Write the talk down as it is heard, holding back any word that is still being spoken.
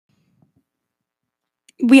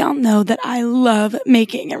We all know that I love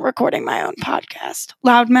making and recording my own podcast.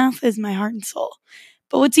 Loudmouth is my heart and soul.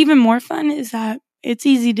 But what's even more fun is that it's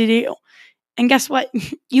easy to do. And guess what?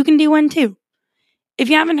 You can do one too. If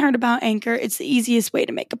you haven't heard about Anchor, it's the easiest way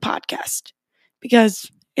to make a podcast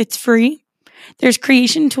because it's free. There's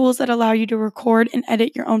creation tools that allow you to record and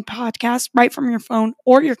edit your own podcast right from your phone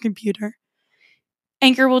or your computer.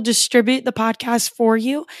 Anchor will distribute the podcast for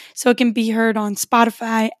you so it can be heard on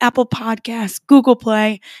Spotify, Apple Podcasts, Google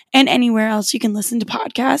Play, and anywhere else you can listen to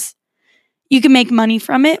podcasts. You can make money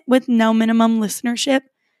from it with no minimum listenership.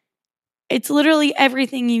 It's literally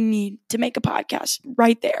everything you need to make a podcast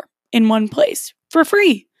right there in one place for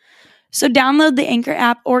free. So download the Anchor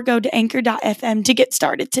app or go to anchor.fm to get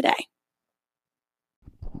started today.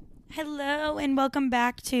 Hello and welcome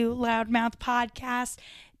back to Loudmouth Podcast.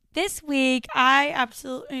 This week, I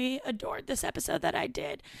absolutely adored this episode that I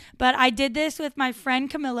did. But I did this with my friend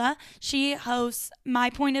Camilla. She hosts My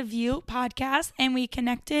Point of View podcast, and we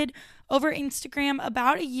connected over Instagram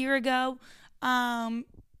about a year ago.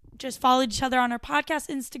 Just followed each other on our podcast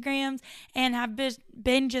Instagrams and have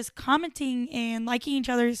been just commenting and liking each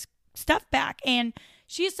other's stuff back. And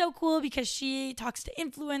she's so cool because she talks to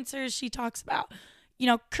influencers. She talks about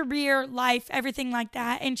career, life, everything like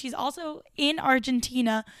that. And she's also in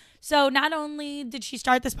Argentina. So not only did she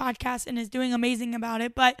start this podcast and is doing amazing about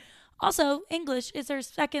it, but also English is her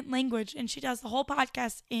second language. And she does the whole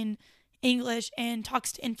podcast in English and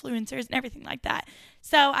talks to influencers and everything like that.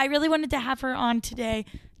 So I really wanted to have her on today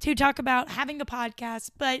to talk about having a podcast.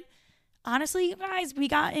 But honestly, you guys, we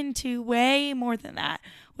got into way more than that.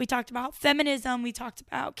 We talked about feminism. We talked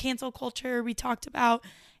about cancel culture. We talked about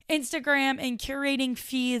Instagram and curating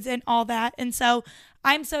feeds and all that. And so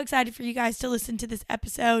I'm so excited for you guys to listen to this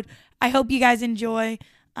episode. I hope you guys enjoy.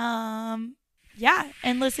 And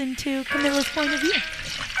listen to Camilla's point of view.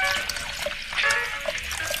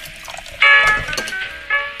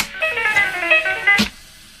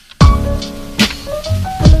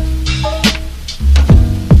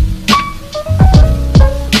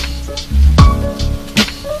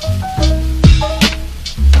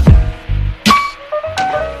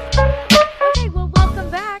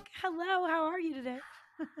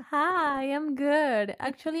 Hi, I'm good.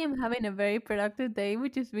 Actually, I'm having a very productive day,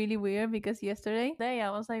 which is really weird because yesterday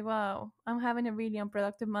I was like, wow, I'm having a really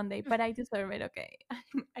unproductive Monday, but I deserve it. Okay.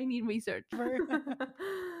 I need research.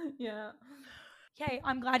 Yeah. Okay,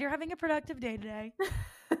 I'm glad you're having a productive day today.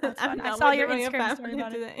 That's fun. I saw your Instagram story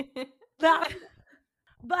about today.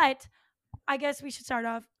 But I guess we should start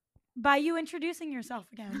off by you introducing yourself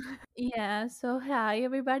again. Yeah, so hi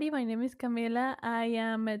everybody, my name is Camila. I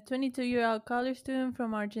am a 22-year-old college student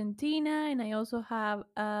from Argentina, and I also have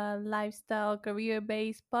a lifestyle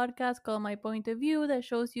career-based podcast called My Point of View that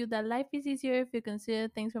shows you that life is easier if you consider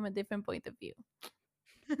things from a different point of view.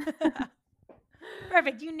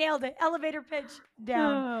 Perfect, you nailed it. Elevator pitch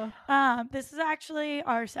down. This is actually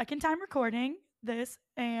our second time recording this,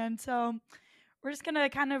 and so we're just gonna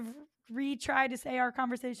kind of retry to say our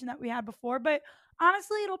conversation that we had before, but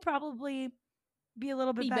honestly, it'll probably be a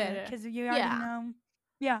little bit better because you already know.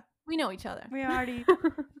 Yeah, we know each other. We know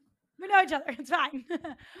each other. It's fine.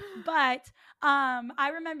 But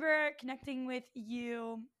I remember connecting with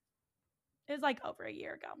you. It was like over a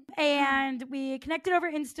year ago, and we connected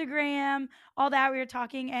over Instagram. All that we were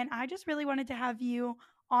talking, and I just really wanted to have you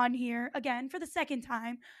on here again for the second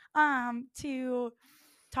time to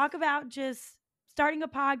talk about just starting a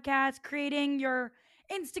podcast, creating your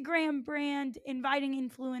Instagram brand, inviting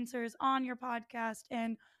influencers on your podcast,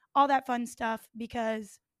 and all that fun stuff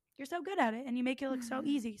because you're so good at it and you make it look so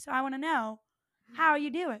easy. So I want to know how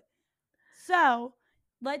you do it. So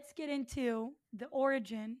let's get into the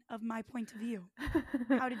origin of My Point of View.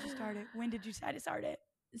 How did you start it? When did you decide to start it?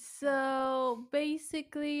 So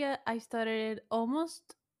basically, I started it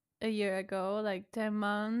almost a year ago, like 10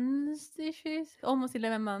 months dishes, almost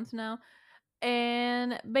 11 months now.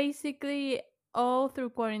 And basically, all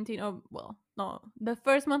through quarantine, the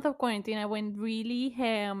first month of quarantine, I went really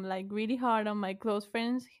ham, like really hard on my close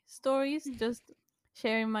friends' stories, just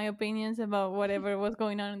sharing my opinions about whatever was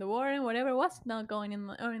going on in the world and whatever was not going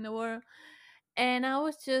on in the world. And I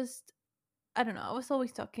was just, I don't know, I was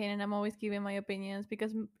always talking and I'm always giving my opinions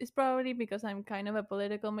because it's probably because I'm kind of a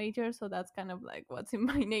political major, so that's kind of like what's in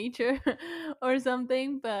my nature or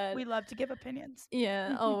something. But we love to give opinions.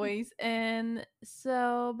 Yeah, always. And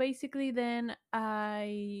so basically then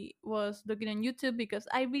I was looking on YouTube because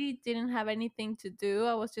I really didn't have anything to do.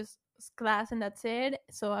 I was just class and that's it.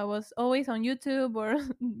 So I was always on YouTube or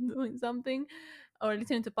doing something or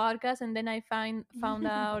listening to podcasts, and then I found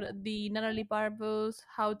out the Natalie Barbu's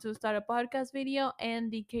How to Start a Podcast video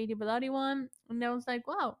and the Katie Bellotti one, and I was like,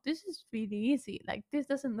 wow, this is really easy. Like, this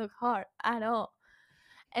doesn't look hard at all.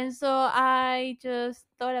 And so I just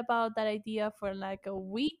thought about that idea for like a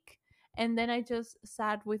week. And then I just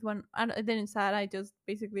sat with one. I didn't sat. I just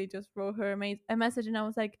basically just wrote her a message, and I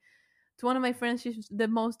was like, to one of my friends, she's the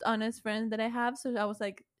most honest friend that I have. So I was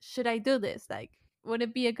like, should I do this? Like, would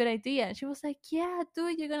it be a good idea? And she was like, yeah, do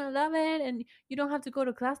it. You're gonna love it, and you don't have to go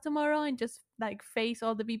to class tomorrow, and just like face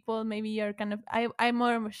all the people. Maybe you're kind of I'm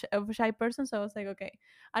more of a shy person, so I was like, okay,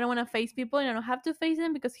 I don't want to face people, and I don't have to face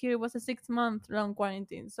them because here it was a 6 month long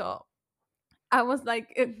quarantine. So I was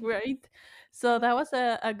like, great. So that was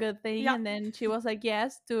a good thing. Yeah. And then she was like,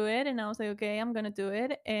 yes, do it. And I was like, okay, I'm going to do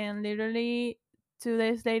it. And literally 2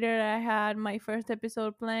 days later, I had my first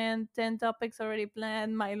episode planned, 10 topics already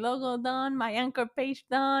planned, my logo done, my anchor page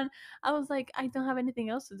done. I was like, I don't have anything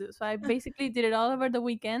else to do. So I basically did it all over the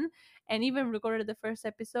weekend and even recorded the first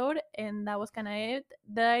episode. And that was kind of it.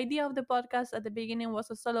 The idea of the podcast at the beginning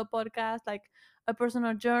was a solo podcast, like a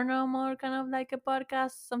personal journal, more kind of like a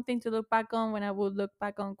podcast, something to look back on when I would look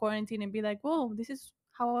back on quarantine and be like, whoa, this is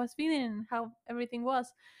how I was feeling, how everything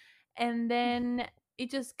was. And then it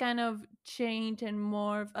just kind of changed and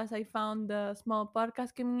morphed as I found the small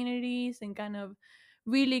podcast communities and kind of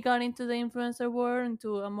really got into the influencer world,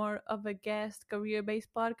 into a more of a guest career based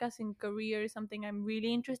podcast. And career is something I'm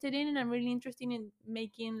really interested in, and I'm really interested in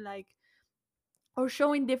making like or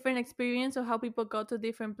showing different experience of how people go to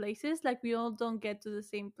different places. Like, we all don't get to the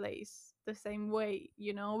same place the same way,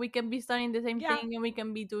 we can be studying the same Yeah. thing and we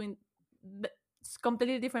can be doing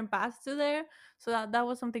completely different paths to there. So that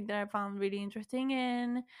was something that I found really interesting,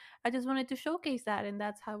 and I just wanted to showcase that, and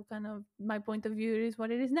that's how kind of my point of view is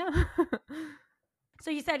what it is now.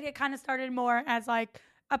 So you said it kind of started more as like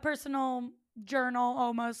a personal journal,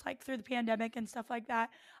 almost like through the pandemic and stuff like that.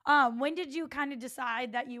 When did you kind of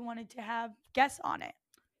decide that you wanted to have guests on it?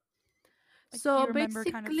 Like, do So you remember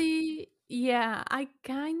kind of? basically, yeah, I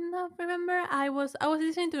kind of remember I was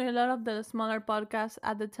listening to a lot of the smaller podcasts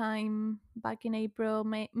at the time back in April,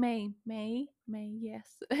 May,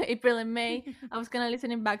 yes, April and May. I was kind of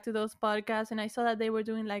listening back to those podcasts, and I saw that they were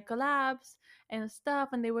doing like collabs and stuff,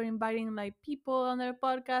 and they were inviting like people on their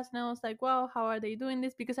podcast, and I was like, wow, how are they doing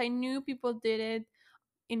this? Because I knew people did it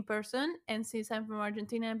in person, and since I'm from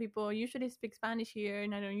Argentina and people usually speak Spanish here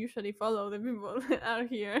and I don't usually follow the people out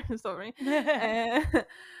here, sorry, uh,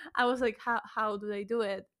 I was like, how do they do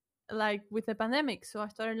it, like with the pandemic? So I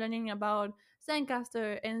started learning about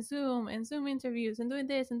Zencaster and Zoom interviews and doing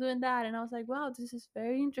this and doing that, and I was like, wow, this is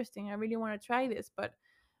very interesting, I really want to try this, but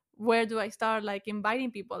where do I start like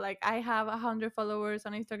inviting people? Like, I have 100 followers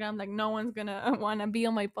on Instagram, like no one's gonna want to be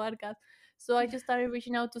on my podcast. So I just started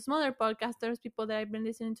reaching out to smaller podcasters, people that I've been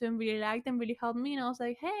listening to and really liked and really helped me. And I was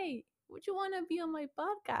like, hey, would you want to be on my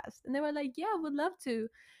podcast? And they were like, yeah, I would love to.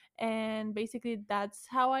 And basically that's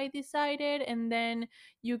how I decided. And then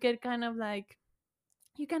you get kind of like,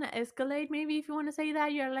 you kind of escalate, maybe, if you want to say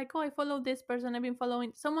that. You're like, oh, I follow this person, I've been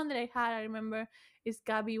following someone that I remember is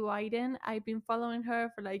Gabby Wyden. I've been following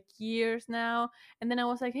her for like years now, and then I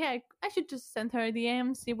was like, hey, I should just send her a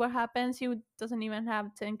DM, see what happens. She doesn't even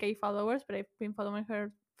have 10K followers, but I've been following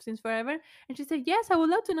her since forever. And she said, yes, I would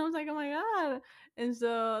love to. And I was like, oh my god. And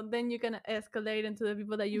so then you kind of escalate into the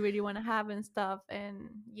people that you really want to have and stuff. And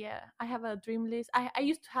yeah, I have a dream list. I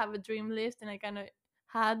used to have a dream list, and I kind of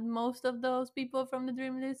had most of those people from the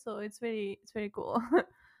dream list, so it's very cool.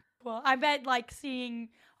 Well, I bet like seeing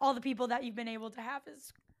all the people that you've been able to have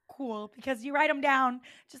is cool because you write them down,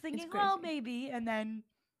 just It's thinking, well, crazy. maybe, and then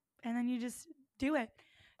you just do it.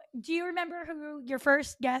 Do you remember who your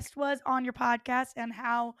first guest was on your podcast and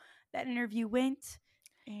how that interview went?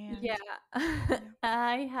 Yeah. And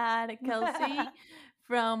I had yeah. Kelsey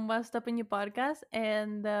from What's Stopping You podcast,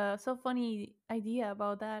 and the so funny idea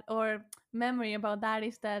about that, or memory about that,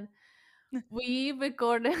 is that we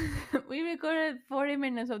recorded we recorded 40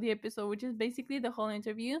 minutes of the episode, which is basically the whole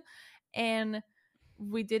interview, and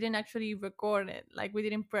we didn't actually record it. Like, we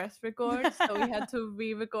didn't press record, so we had to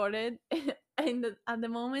re-record it at the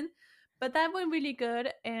moment. But that went really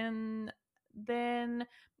good. And then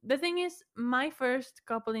the thing is, my first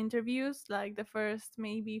couple interviews, like the first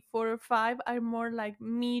maybe 4 or 5, are more like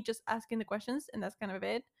me just asking the questions, and that's kind of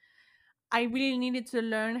it. I really needed to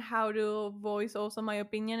learn how to voice also my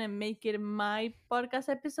opinion and make it my podcast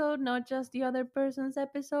episode, not just the other person's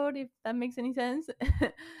episode, if that makes any sense.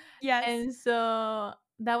 Yes. And so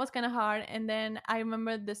that was kind of hard. And then I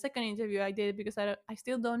remember the second interview I did, because I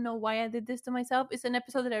still don't know why I did this to myself. It's an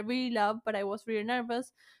episode that I really love, but I was really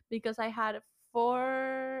nervous because I had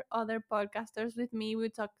 4 other podcasters with me. We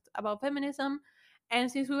talked about feminism. And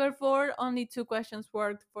since we were 4, only 2 questions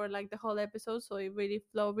worked for like the whole episode. So it really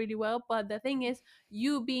flowed really well. But the thing is,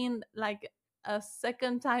 you being like a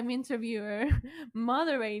second time interviewer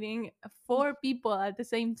moderating 4 people at the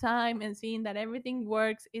same time and seeing that everything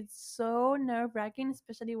works, it's so nerve-wracking,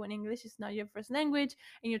 especially when English is not your first language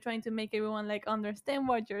and you're trying to make everyone like understand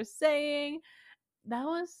what you're saying. That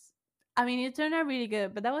was, I mean, it turned out really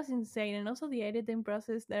good, but that was insane. And also the editing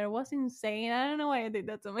process there was insane. I don't know why I did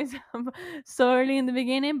that to myself so early in the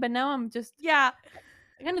beginning, but now I'm just Yeah.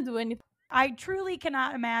 gonna do anything. I truly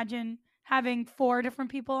cannot imagine having 4 different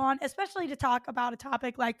people on, especially to talk about a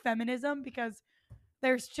topic like feminism, because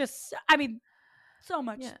there's just, I mean, so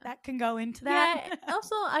much Yeah. that can go into Yeah. that.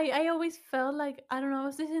 Also, I always felt like, I don't know, I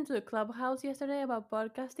was listening to the Clubhouse yesterday about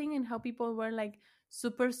podcasting and how people were like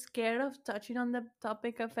super scared of touching on the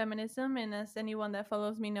topic of feminism. And as anyone that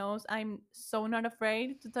follows me knows, I'm so not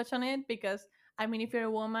afraid to touch on it because, I mean, if you're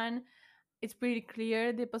a woman, it's pretty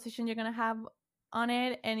clear the position you're gonna have on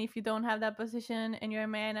it. And if you don't have that position and you're a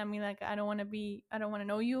man, I mean, like, I don't want to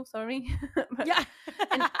know you, sorry. But, Yeah.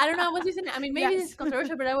 and I don't know, I was listening, I mean, maybe Yes. this is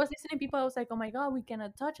controversial, but I was listening to people, I was like, oh my god, we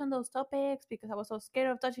cannot touch on those topics because I was so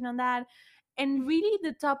scared of touching on that. And really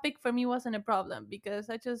the topic for me wasn't a problem because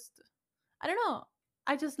I don't know,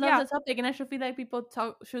 I just love Yeah. the topic and I should feel like people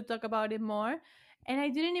should talk about it more. And I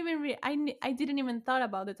didn't even I didn't even thought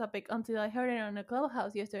about the topic until I heard it on the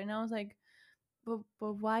Clubhouse yesterday, and I was like, but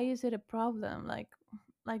why is it a problem? Like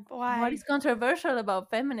what Why? is controversial about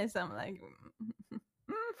feminism? Like,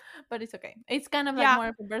 but it's okay. It's kind of like Yeah. more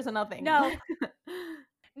of a personal thing. No.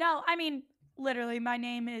 No, I mean, literally, my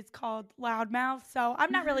name is called Loudmouth, so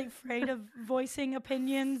I'm not really afraid of voicing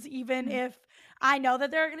opinions, even if I know that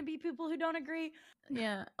there are going to be people who don't agree.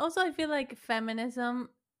 Yeah. Also, I feel like feminism,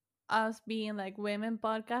 us being like women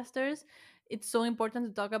podcasters, it's so important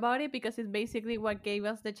to talk about it because it's basically what gave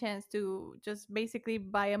us the chance to just basically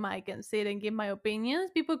buy a mic and sit and give my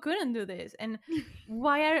opinions. People couldn't do this. And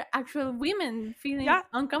why are actual women feeling Yeah.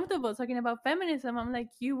 uncomfortable talking about feminism? I'm like,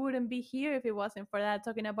 you wouldn't be here if it wasn't for that,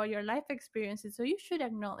 talking about your life experiences. So you should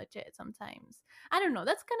acknowledge it sometimes. I don't know.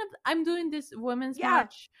 That's kind of, I'm doing this Women's Yeah.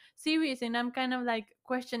 March series and I'm kind of like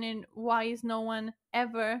questioning why is no one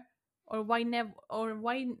ever, or why never, or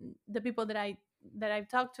why the people that I've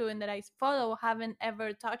talked to and that I follow haven't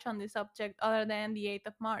ever touched on this subject other than the 8th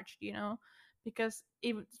of March, you know, because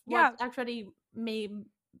it's Yeah. what actually made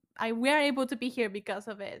we are able to be here because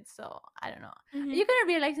of it. So I don't know. Mhm. You're gonna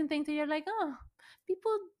realizing things that you're like, oh,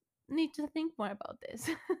 people need to think more about this.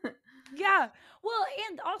 Yeah. Well,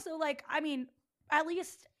 and also, like, I mean, at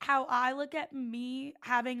least how I look at me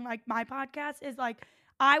having like my podcast is like,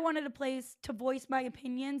 I wanted a place to voice my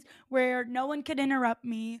opinions where no one could interrupt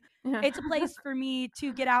me. Yeah. It's a place for me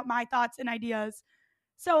to get out my thoughts and ideas.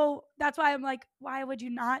 So that's why I'm like, why would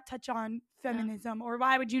you not touch on feminism, or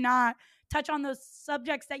why would you not touch on those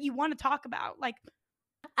subjects that you want to talk about? Like,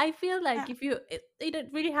 I feel like yeah. if you, it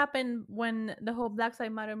really happened when the whole Black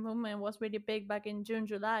Lives Matter movement was really big back in June,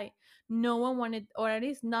 July. No one wanted, or at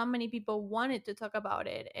least not many people wanted to talk about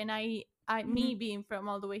it. And me Mhm. being from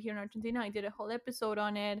all the way here in Argentina, I did a whole episode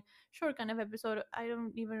on it, short kind of episode. I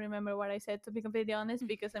don't even remember what I said, to be completely honest,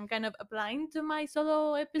 because I'm kind of applying to my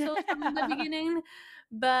solo episodes from the beginning.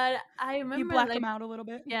 But I You remember black like, them out a little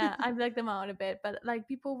bit. yeah, I blacked them out a bit, but like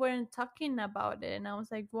people weren't talking about it, and I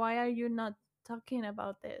was like, why are you not talking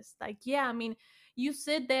about this? Like, yeah, I mean, you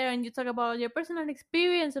sit there and you talk about your personal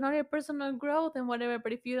experience and all your personal growth and whatever,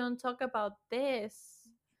 but if you don't talk about this,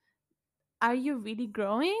 are you really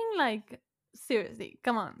growing? Like, seriously,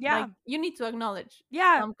 come on. Yeah. Like, you need to acknowledge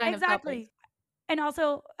Yeah, some kind of topics. exactly. And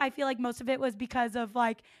also, I feel like most of it was because of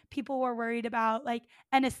like people were worried about like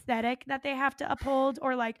an aesthetic that they have to uphold,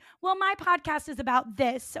 or like, well, my podcast is about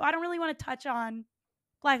this, so I don't really want to touch on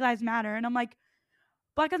Black Lives Matter. And I'm like,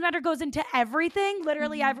 Black Lives Matter goes into everything,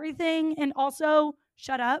 literally Mhm. everything. And also,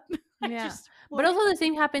 shut up. Yeah. But also the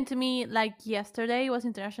same happened to me like yesterday was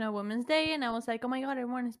International Women's Day and I was like, oh my god,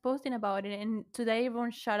 everyone is posting about it, and today everyone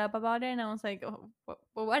shut up about it, and I was like, oh,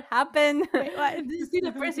 what happened? Wait, what? This is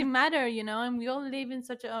the person matter, you know, and we all live in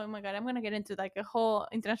such a, oh my god, I'm gonna get into like a whole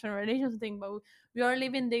international relations thing, but we are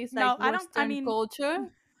living this like No, I don't. I Western mean, culture.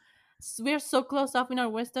 We're so close off in our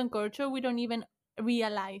Western culture, we don't even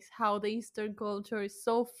realize how the Eastern culture is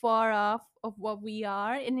so far off of what we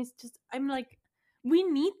are, and it's just, I'm like, we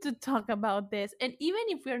need to talk about this. And even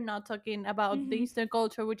if we're not talking about the mhm. Eastern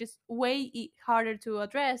culture, which is way harder to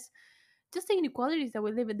address, just the inequalities that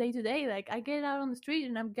we live in day to day. Like, I get out on the street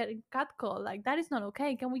and I'm getting catcalled. Like, that is not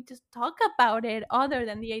okay. Can we just talk about it other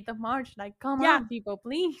than the 8th of March? Like, come Yeah. on, people,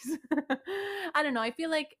 please. I don't know. I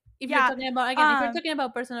feel like if you're Yeah. talking about, again, if you're Um, talking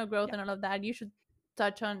about personal growth yeah. and all of that, you should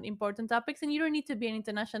touch on important topics, and you don't need to be an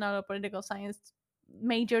international or political science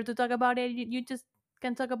major to talk about it. You just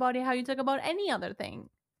can talk about it how you talk about any other thing.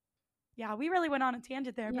 Yeah, we really went on a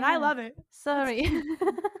tangent there, but I Yeah. love it. Sorry.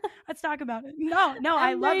 Let's talk about it. No,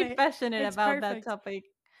 I I'm love very it. passionate It's about that perfect. topic.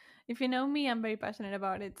 If you know me, I'm very passionate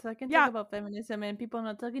about it. So I can talk Yeah. about feminism, and people are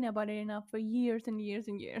not talking about it enough for years and years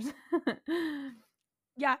and years.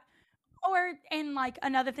 Yeah. Or, and like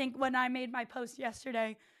another thing, when I made my post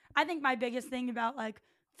yesterday, I think my biggest thing about like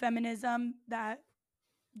feminism that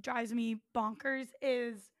drives me bonkers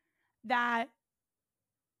is that,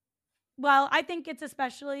 well, I think it's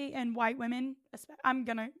especially in white women. I'm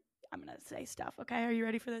gonna say stuff. Okay, are you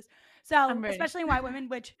ready for this? I'm So, ready. especially in white women,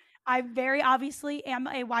 which I very obviously am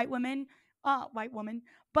a white woman,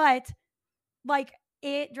 but like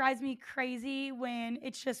it drives me crazy when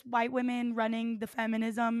it's just white women running the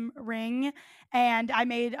feminism ring. And I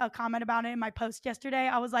made a comment about it in my post yesterday.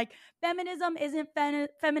 I was like, feminism isn't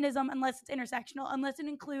feminism unless it's intersectional, unless it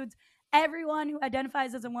includes everyone who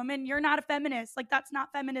identifies as a woman. You're not a feminist. Like, that's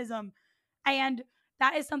not feminism. And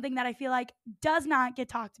that is something that I feel like does not get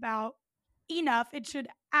talked about enough. It should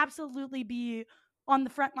absolutely be on the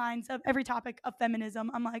front lines of every topic of feminism.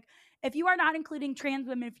 I'm like, if you are not including trans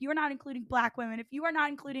women, if you are not including black women, if you are not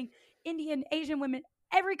including Indian, Asian women,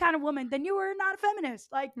 every kind of woman, then you are not a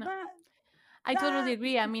feminist. Like, No, I totally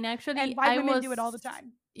agree. I mean, and actually, white women do it all the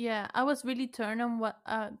time. yeah, I was really turned on what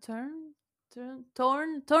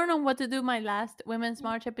torn on what to do my last Women's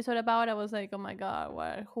March episode about. I was like, oh my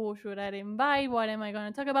god, who should I invite? What am I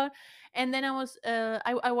going to talk about? And then I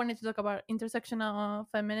wanted to talk about intersectional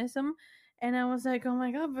feminism, and I was like, oh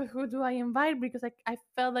my god, but who do I invite? Because I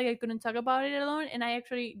felt like I couldn't talk about it alone, and I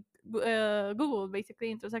actually googled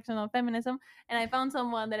basically intersectional feminism, and I found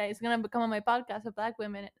someone that is gonna become on my podcast, a black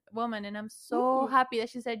woman, and I'm so happy that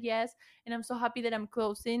she said yes, and I'm so happy that I'm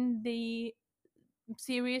closing the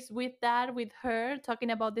series with her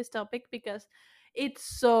talking about this topic, because it's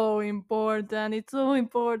so important. It's so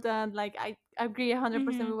important. Like, I agree 100%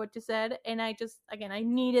 Mm-hmm. with what you said, and I just, again, I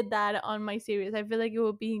needed that on my series. I feel like it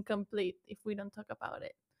would be incomplete if we don't talk about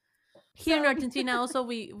it. Here in So, Argentina also,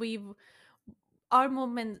 we've our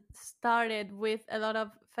movement started with a lot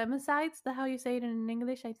of femicides. That's how you say it in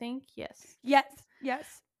English, I think. Yes.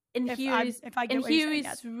 yes. And If here is I get what you're saying,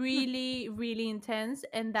 yes. really, really intense,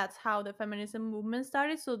 and that's how the feminism movement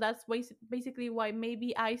started. So that's basically why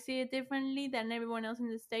maybe I see it differently than everyone else in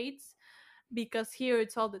the States, because here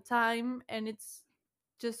it's all the time, and it's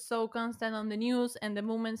just so constant on the news, and the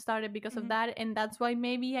movement started because of Mm-hmm. that, and that's why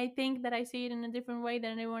maybe I think that I see it in a different way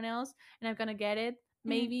than everyone else, and I'm gonna get it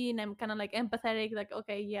maybe, and I'm kind of like empathetic, like,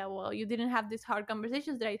 okay, yeah, well, you didn't have these hard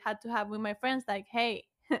conversations that I had to have with my friends, like, hey,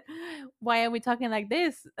 why are we talking like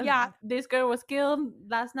this? Yeah. This girl was killed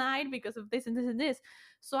last night because of this and this and this.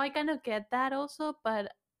 So I kind of get that also,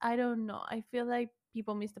 but I don't know, I feel like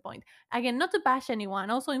people miss the point. Again, not to bash anyone,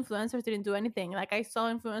 also influencers didn't do anything. Like, I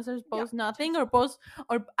saw influencers Yeah. post nothing,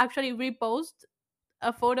 or actually repost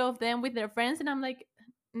a photo of them with their friends, and I'm like,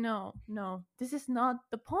 no, this is not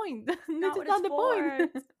the point. This Not is what it's not the for.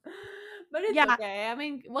 point. But it's Yeah. okay. I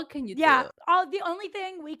mean, what can you Yeah, do? the only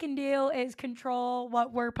thing we can do is control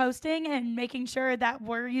what we're posting and making sure that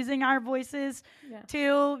we're using our voices Yeah.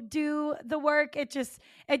 to do the work. It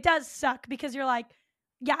does suck because you're like,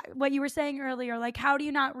 yeah, what you were saying earlier, like, how do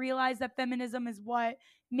you not realize that feminism is what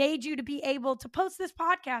made you to be able to post this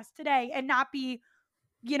podcast today and not be,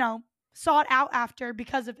 sought out after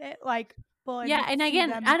because of it? Like, well, Yeah, and and see again,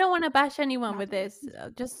 them I don't want to bash anyone not with doing this.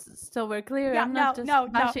 it. Just so we're clear, Yeah, I'm not no, just no,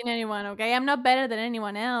 no. bashing anyone, okay? I'm not better than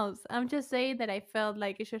anyone else. I'm just saying that I felt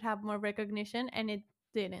like it should have more recognition, and it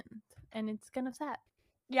didn't. And it's kind of sad.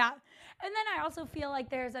 Yeah. And then I also feel like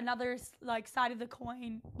there's another like side of the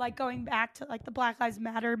coin, like going back to like the Black Lives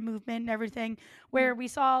Matter movement and everything, where we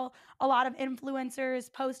saw a lot of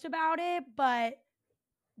influencers post about it, but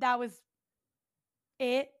that was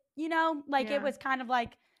it, like it Yeah. was kind of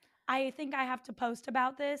like, I think I have to post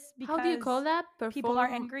about this How do you call because that? people are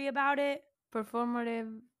angry about it.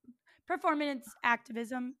 Performative. Performance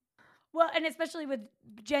activism. Well, and especially with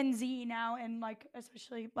Gen Z now, and like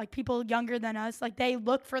especially like people younger than us, like they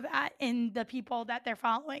look for that in the people that they're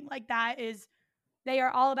following. Like they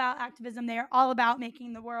are all about activism. They are all about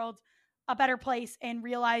making the world a better place and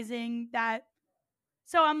realizing that.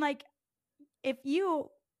 So I'm like, if you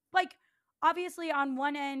like, obviously on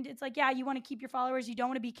one end it's like, yeah, you want to keep your followers, you don't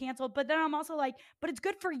want to be canceled, but then I'm also like, but it's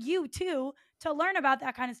good for you too to learn about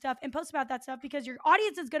that kind of stuff and post about that stuff because your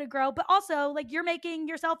audience is going to grow, but also like you're making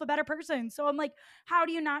yourself a better person. So I'm like, how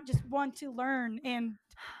do you not just want to learn and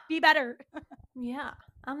be better? Yeah.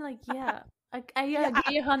 I'm like, yeah. I Yeah,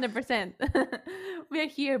 agree 100%. We're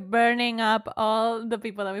here burning up all the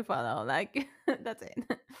people that we follow. Like, that's it.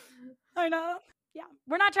 I know. Yeah,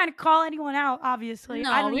 we're not trying to call anyone out. Obviously, I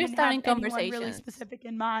No, don't we're even have starting anyone really conversations. specific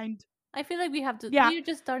in mind. I feel like we have to, Yeah, we're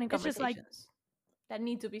just starting it's just like conversations that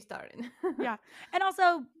need to be started. yeah, and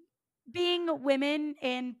also being women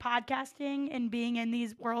in podcasting and being in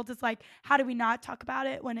these worlds, it's like, how do we not talk about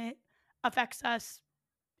it when it affects us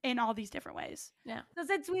in all these different ways? Yeah. So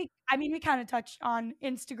since we kind of touched on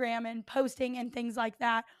Instagram and posting and things like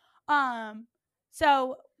that.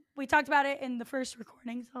 So we talked about it in the first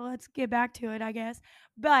recording, so let's get back to it, I guess.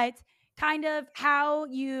 But kind of how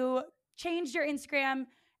you changed your Instagram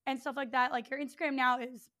and stuff like that. Like your Instagram now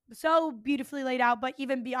is so beautifully laid out, but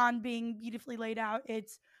even beyond being beautifully laid out,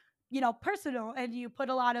 it's personal, and you put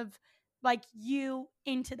a lot of like you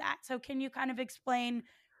into that. So can you kind of explain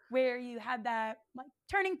where you had that like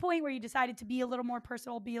turning point where you decided to be a little more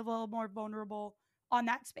personal, be a little more vulnerable on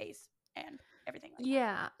that space and everything like that?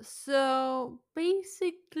 Yeah. So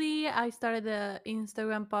basically, I started the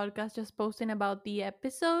Instagram podcast just posting about the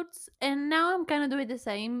episodes, and now I'm kind of doing the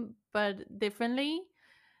same but differently.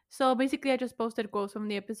 So basically, I just posted quotes from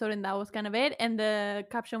the episode, and that was kind of it. And the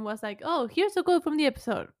caption was like, "Oh, here's a quote from the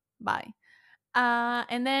episode. Bye."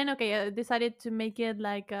 And then okay, I decided to make it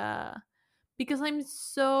like because I'm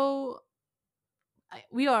so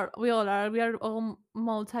we are all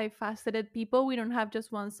multifaceted people. We don't have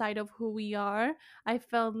just one side of who we are. I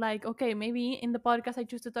felt like okay, maybe in the podcast I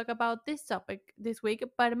choose to talk about this topic this week,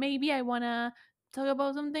 but maybe I want to talk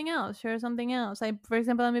about something else, share something else. For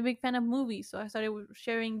example, I'm a big fan of movies, so I started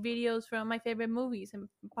sharing videos from my favorite movies and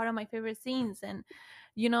part of my favorite scenes. And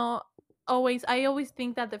you know always I always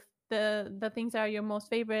think that the things that are your most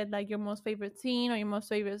favorite, like your most favorite scene or your most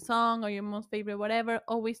favorite song or your most favorite whatever,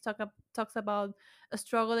 always talks about a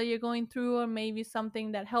struggle that you're going through, or maybe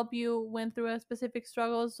something that helped you went through a specific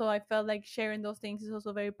struggle. So I felt like sharing those things is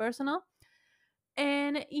also very personal.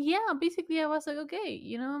 And yeah, basically I was like,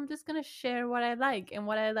 okay, I'm just gonna share what I like, and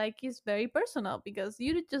what I like is very personal, because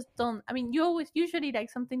you just don't, I mean, you always usually like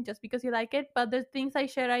something just because you like it, but the things I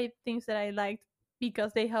share are things that I liked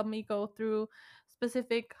because they helped me go through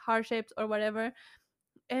specific hardships or whatever.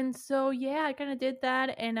 And so yeah, I kind of did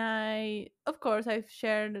that. And I of course I've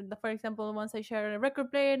shared for example, once I shared a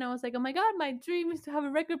record player, and I was like, oh my god, my dream is to have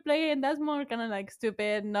a record player, and that's more kind of like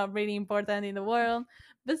stupid, not really important in the world,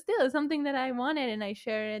 but still something that I wanted, and I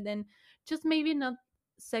shared it. And just maybe not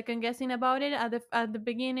second guessing about it at the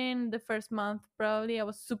beginning, the first month probably I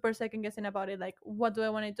was super second guessing about it, like what do I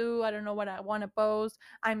want to do, I don't know what I want to post,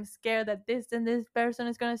 I'm scared that this and this person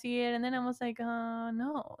is going to see it. And then I was like,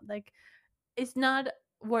 no, like it's not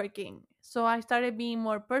working. So I started being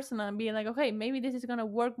more personal and being like, okay, maybe this is gonna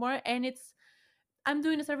work more, and I'm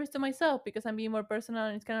doing a service to myself because I'm being more personal,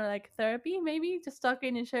 and it's kind of like therapy, maybe just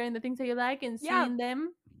talking and sharing the things that you like and Yeah. seeing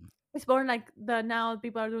them. It's more like the now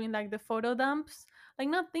people are doing like the photo dumps. Like,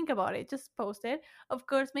 not think about it, just post it. Of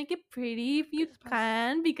course, make it pretty if you Just post.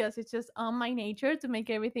 can, because it's just on my nature to make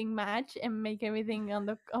everything match and make everything on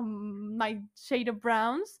the my shade of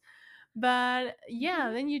browns. But yeah,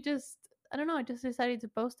 Mhm. then you just, I don't know, I just decided to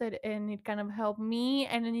post it, and it kind of helped me,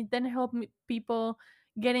 and then it then helped me, people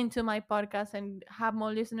get into my podcast and have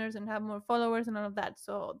more listeners and have more followers and all of that.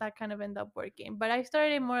 So that kind of ended up working. But I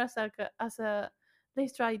started more as a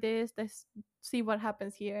let's try this, let's see what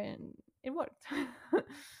happens here, and it worked.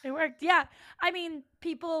 It worked. Yeah. I mean,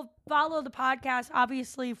 people follow the podcast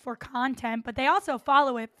obviously for content, but they also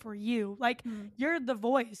follow it for you. Like, Hmm. you're the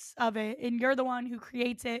voice of it, and you're the one who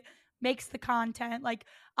creates it, makes the content. Like,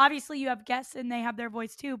 obviously, you have guests and they have their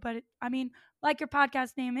voice too. But I mean, like your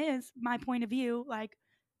podcast name is, my point of view, like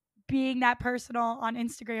being that personal on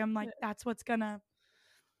Instagram, like that's what's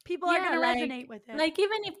people are Yeah, gonna resonate with it. like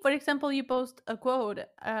even if for example you post a quote,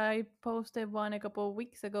 I posted one a couple of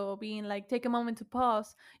weeks ago being like, take a moment to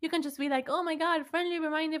pause. You can just be like, oh my god, friendly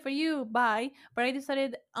reminder for you, bye. But I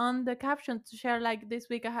decided on the caption to share like, this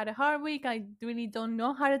week I had a hard week, I really don't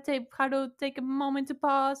know how to take a moment to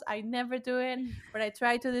pause, I never do it, but I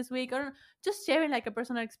tried to this week. Or just sharing like a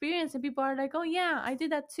personal experience, and people are like, oh yeah, I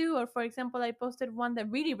did that too. Or for example, I posted one that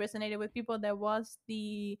really resonated with people, that was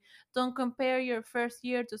the don't compare your first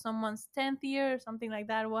year to someone's 10th year, or something like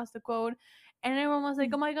that was the quote. And everyone was like,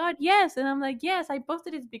 oh my god, yes. And I'm like, yes, I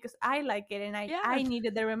posted it because I like it, and i Yeah. i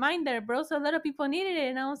needed the reminder, bro. So a lot of people needed it,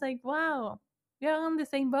 and I was like, wow, we're on the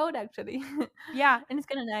same boat actually. Yeah. And it's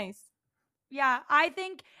kind of nice. Yeah. I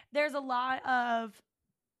think there's a lot of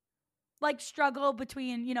like struggle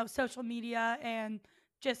between social media and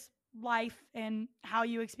just life and how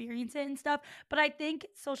you experience it and stuff, but I think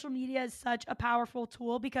social media is such a powerful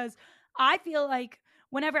tool because I feel like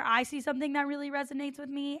whenever I see something that really resonates with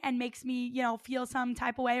me and makes me, feel some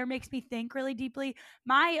type of way or makes me think really deeply,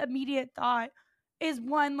 my immediate thought is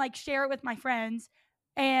one, like, share it with my friends.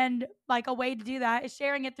 And like a way to do that is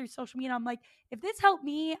sharing it through social media. I'm like, if this helped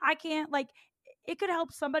me, I can't like it could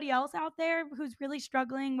help somebody else out there who's really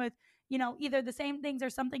struggling with, either the same things or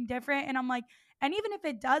something different. And I'm like, and even if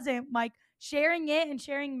it doesn't, like sharing it and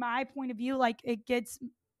sharing my point of view, like it's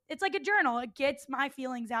like a journal. It gets my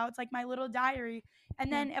feelings out. It's like my little diary. And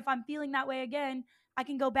Yeah. then if I'm feeling that way again, I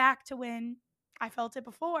can go back to when I felt it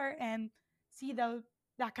before and see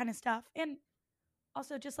that kind of stuff. And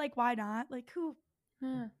also just like why not? Like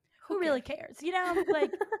Yeah. who really cares?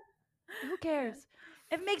 Like who cares?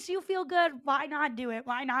 If it makes you feel good, why not do it?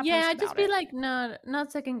 Why not Yeah, post I just about feel it? like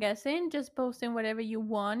not second guessing, just posting whatever you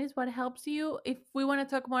want is what helps you. If we want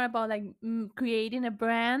to talk more about like creating a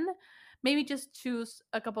brand, maybe just choose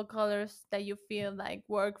a couple colors that you feel like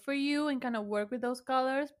work for you and kind of work with those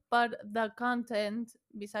colors. But the content,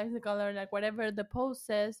 besides the color, like whatever the post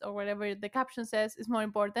says or whatever the caption says, is more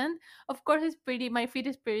important. Of course, it's pretty. My feed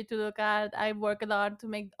is pretty to look at. I work a lot to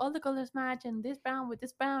make all the colors match, and this brown with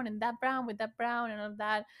this brown, and that brown with that brown, and all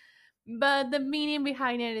that, but the meaning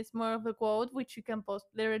behind it is more of a quote, which you can post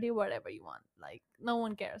literally whatever you want. Like no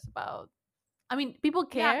one cares about. I mean, people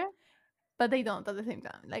Yeah. care, but they don't at the same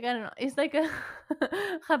time. Like I don't know. It's like a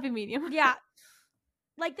happy medium. Yeah.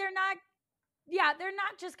 Like they're not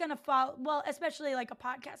just going to follow, well, especially like a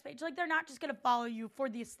podcast page. Like they're not just going to follow you for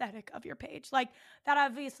the aesthetic of your page. Like that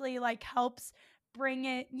obviously like helps bring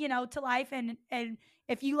it, to life, and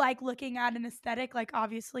if you like looking at an aesthetic, like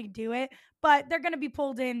obviously do it, but they're going to be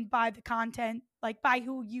pulled in by the content, like by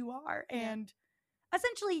who you are, Yeah. and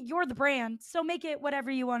essentially you're the brand, so make it whatever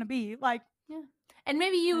you want to be. Like Yeah. And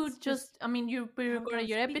maybe you that's just I mean, you how it pre-recorded goes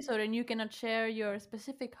your to be. episode and you cannot share your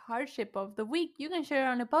specific hardship of the week. You can share it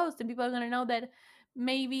on a post and people are going to know that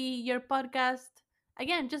maybe your podcast,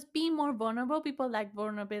 again, just be more vulnerable. People like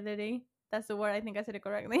vulnerability. That's the word. I think I said it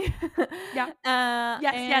correctly. Yeah.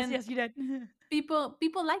 Yes, And you did. people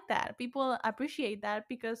like that. People appreciate that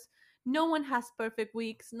because no one has perfect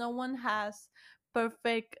weeks. No one has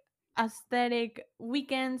perfect aesthetic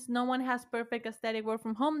weekends. No one has perfect aesthetic work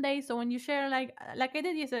from home days. So when you share like I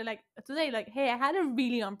did yesterday, like today, like, hey, I had a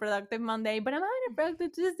really unproductive Monday, but I'm having a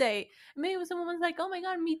productive Tuesday. Maybe someone was like, oh my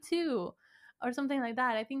god, me too, or something like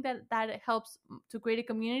that. I think that helps to create a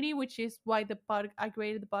community, which is why I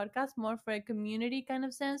created the podcast more for a community kind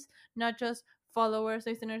of sense, not just followers,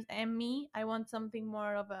 listeners, and me. I want something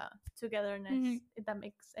more of a togetherness, Mhm. if that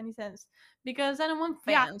makes any sense. Because I don't want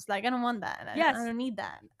Yeah. fans. Like I don't want that. I Yes. don't need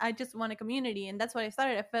that. I just want a community, and that's why I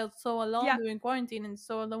started. I felt so alone Yeah. during quarantine and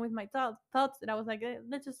so alone with my thoughts that I was like,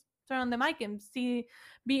 let's just turn on the mic and be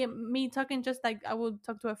me talking just like I would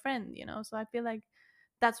talk to a friend, you know. So I feel like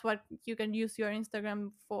that's what you can use your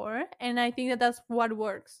Instagram for, and I think that that's what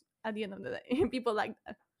works at the end of the day. People like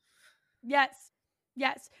that. Yes.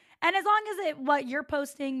 Yes. And as long as what you're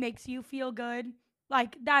posting makes you feel good,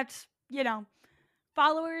 like that's,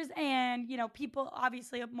 followers and, people,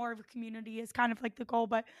 obviously more of a community is kind of like the goal,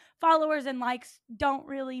 but followers and likes don't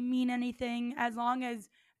really mean anything as long as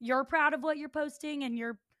you're proud of what you're posting and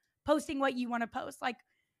you're posting what you want to post. Like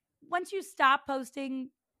once you stop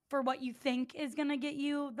posting for what you think is going to get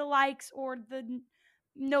you the likes or the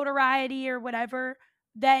notoriety or whatever,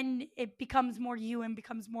 then it becomes more you and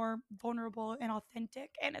becomes more vulnerable and authentic.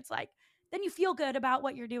 And it's like, then you feel good about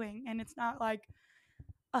what you're doing. And it's not like,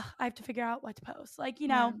 I have to figure out what to post. Like,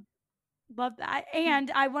 Yeah. love that.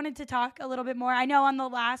 And I wanted to talk a little bit more. I know on the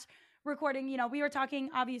last recording, we were talking,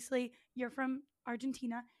 obviously, you're from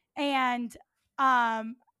Argentina. And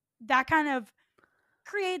that kind of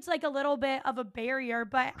creates like a little bit of a barrier,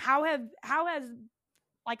 but how has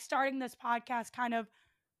like starting this podcast kind of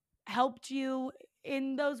helped you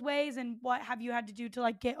in those ways, and what have you had to do to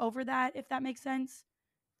like get over that, if that makes sense?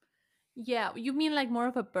 Yeah, you mean like more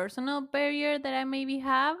of a personal barrier that I maybe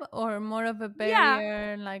have, or more of a Yeah,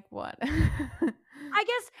 barrier like what? I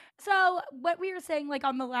guess so. What we were saying, like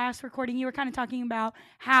on the last recording, you were kind of talking about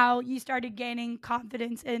how you started gaining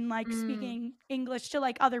confidence in like Mm, speaking English to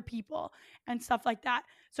like other people and stuff like that.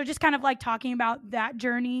 So just kind of like talking about that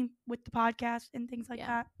journey with the podcast and things like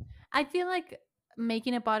yeah. that. I feel like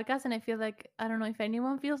making a podcast, and I feel like I don't know if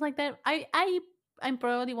anyone feels like that. I'm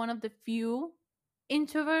probably one of the few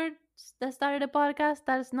introverts that started a podcast.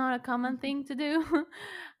 That's not a common thing to do.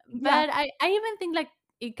 Yeah. But I even think like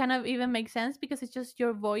it kind of even makes sense because it's just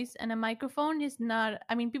your voice and a microphone is not,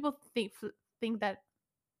 I mean, people think that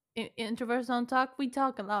introverts don't talk. We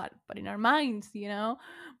talk a lot, but in our minds, we don't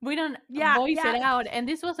Yeah, voice yeah. it out. And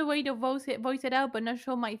this was a way to voice it out, but not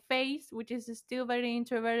show my face, which is still very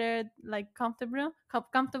introverted, like comfortable.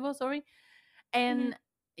 Sorry. Mhm. And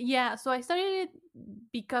yeah, so I started it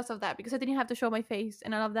because of that, because I didn't have to show my face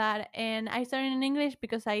and all of that. And I started in English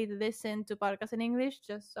because I listened to podcasts in English,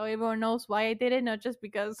 just so everyone knows why I did it, not just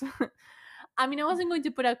because I mean, I wasn't going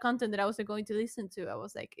to put out content that I wasn't going to listen to. I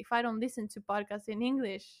was like, if I don't listen to podcasts in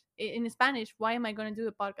English, in Spanish, why am I going to do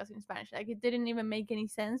a podcast in Spanish? Like, it didn't even make any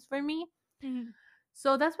sense for me. Mhm.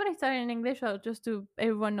 So that's what I started in English. So just to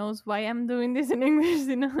everyone knows why I'm doing this in English.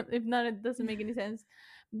 If not, it doesn't make any sense.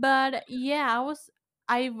 But yeah,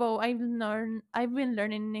 I've been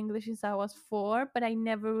learning in English since I was 4, but I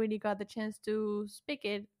never really got the chance to speak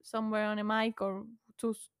it somewhere on a mic or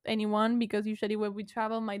to anyone, because usually when we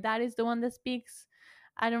travel, my dad is the one that speaks.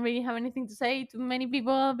 I don't really have anything to say to many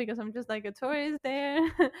people because I'm just like a tourist there.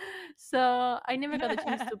 So I never got the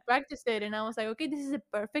chance to practice it. And I was like, okay, this is a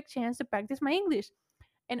perfect chance to practice my English.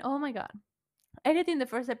 And oh my God, editing the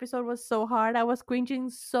first episode was so hard. I was cringing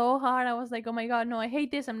so hard. I was like, oh my God, no, I hate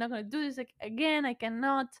this. I'm not going to do this again. I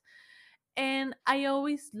cannot. And I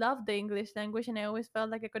always loved the English language, and I always felt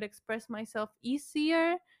like I could express myself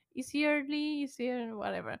easier,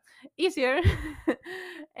 whatever, easier.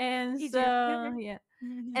 And Easier. so, yeah.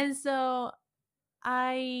 And so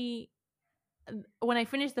I when I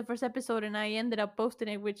finished the first episode and I ended up posting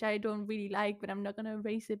it, which I don't really like, but I'm not gonna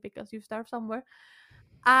erase it because you start somewhere.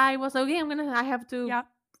 I was like, okay, I have to Yeah.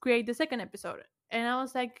 create the second episode. And I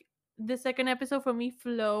was like, the second episode for me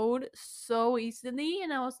flowed so easily.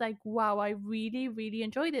 And I was like, wow, I really, really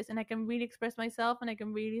enjoy this. And I can really express myself and I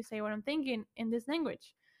can really say what I'm thinking in this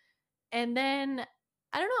language. And then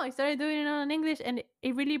I don't know, I started doing it in English, and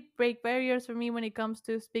it really break barriers for me when it comes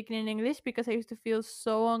to speaking in English, because I used to feel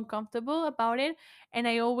so uncomfortable about it. And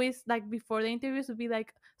I always, like, before the interviews would be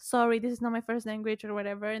like, sorry, this is not my first language or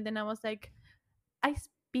whatever. And then I was like, I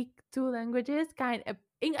speak two languages, kind of.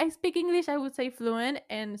 I speak English, I would say fluent,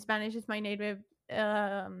 and Spanish is my native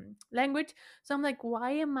language. So I'm like,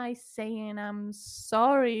 why am I saying I'm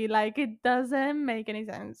sorry? Like, it doesn't make any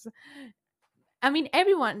sense. I mean,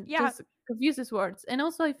 everyone Yeah. just confuses words. And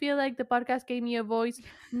also, I feel like the podcast gave me a voice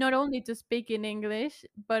not only to speak in English,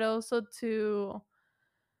 but also to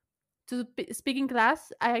speak in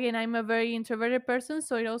class. I'm a very introverted person,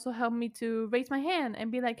 so it also helped me to raise my hand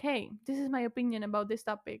and be like, hey, this is my opinion about this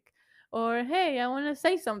topic. Or, hey, I want to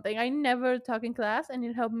say something. I never talk in class, and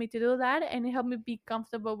it helped me to do that. And it helped me be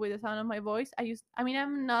comfortable with the sound of my voice.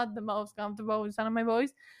 I'm not the most comfortable with the sound of my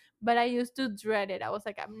voice, but I used to dread it. I was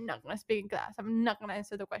like, I'm not going to speak in class. I'm not going to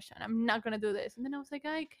answer the question. I'm not going to do this. And then I was like,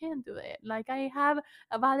 I can't do it. Like, I have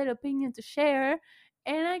a valid opinion to share,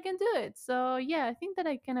 and I can do it. So yeah, I think that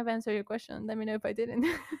I kind of answer your question. Let me know if I didn't.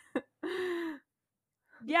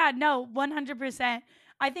 Yeah, no, 100%.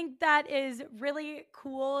 I think that is really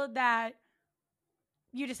cool that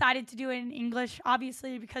you decided to do it in English,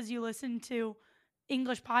 obviously, because you listen to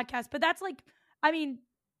English podcasts. But that's like, I mean,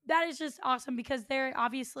 that is just awesome because there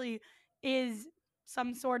obviously is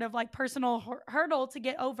some sort of like personal hurdle to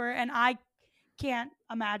get over. And I can't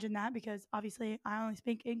imagine that because obviously I only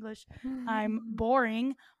speak English. I'm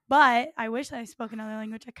boring, but I wish I spoke another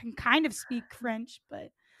language. I can kind of speak French,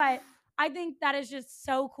 but I think that is just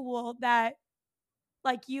so cool that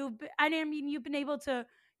like I mean you've been able to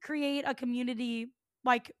create a community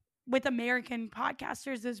like with American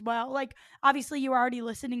podcasters as well. Like obviously you were already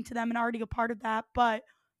listening to them and already a part of that, but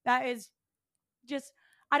that is just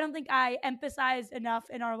I don't think I emphasized enough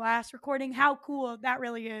in our last recording how cool that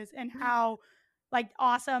really is and how like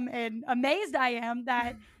awesome and amazed I am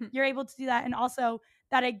that you're able to do that, and also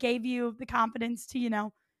that it gave you the confidence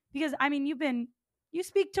to, because I mean you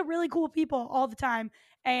speak to really cool people all the time,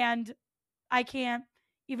 and I can't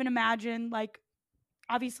even imagine like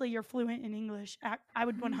obviously you're fluent in English. I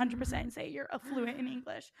would 100% say you're a fluent in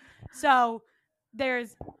English. So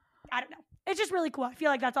there's I don't know. It's just really cool. I feel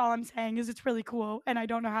like that's all I'm saying is it's really cool, and I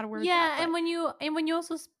don't know how to word that. Yeah, But and when you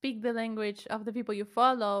also speak the language of the people you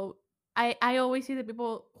follow, I always see the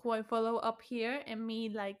people who I follow up here and me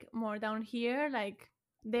like more down here, like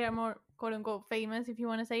they are more quote unquote famous, if you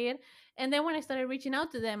want to say it. And then when I started reaching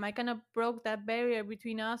out to them, I kind of broke that barrier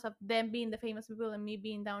between us of them being the famous people and me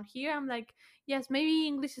being down here. I'm like, yes, maybe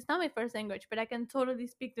English is not my first language, but I can totally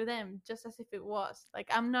speak to them just as if it was.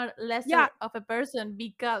 Like, I'm not yeah, lesser of a person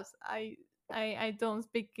because I don't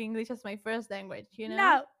speak English as my first language, you know?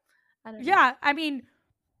 no, I don't yeah. I mean,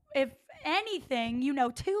 if anything, you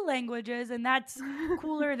know two languages, and that's know.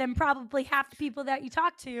 cooler than probably half the people that you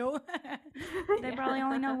talk to. They probably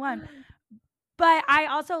only know one. But I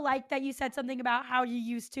also like that you said something about how you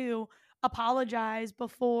used to apologize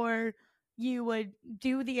before you would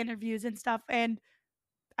do the interviews and stuff. And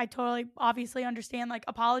I totally obviously understand like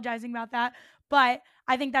apologizing about that. But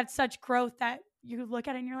I think that's such growth that you look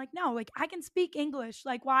at it and you're like, no, like I can speak English.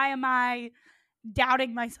 Like, why am I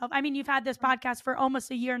doubting myself? I mean, you've had this podcast for almost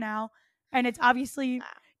a year now, and it's obviously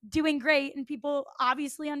doing great, and people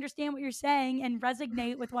obviously understand what you're saying and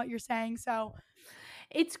resonate with what you're saying. So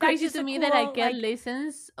It's that's crazy just to a me that I cool, get like,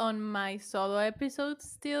 listens on my solo episodes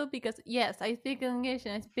still because yes, I speak English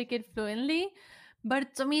and I speak it fluently,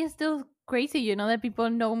 but to me it's still crazy, that people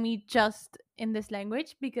know me just in this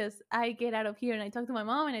language because I get out of here and I talk to my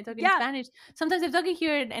mom and I talk in yeah. Spanish. Sometimes I'm talking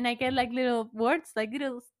here and I get like little words, like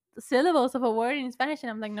little syllables of a word in Spanish, and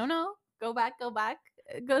I'm like, no, go back,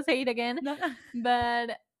 go say it again. No,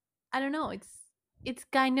 But I don't know. It's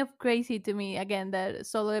kind of crazy to me again that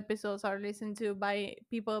solo episodes are listened to by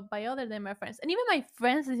people by other than my friends, and even my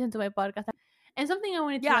friends listen to my podcast. And something I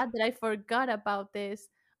wanted to yeah. add that I forgot about this,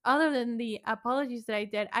 other than the apologies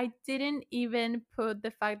that I didn't even put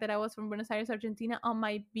the fact that I was from Buenos Aires, Argentina, on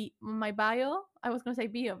my bio. I was gonna say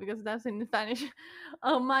bio because that's in Spanish.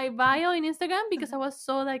 On my bio in Instagram because I was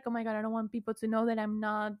so like, oh my god, I don't want people to know that I'm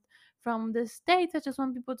not from the States. I just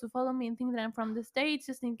want people to follow me and think that I'm from the States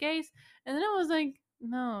just in case. And then I was like,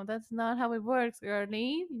 no, that's not how it works,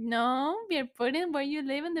 girlie. No, we're putting where you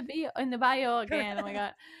live in the bio again. Oh my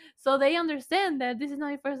god. So they understand that this is not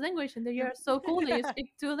your first language and that you're so cool that you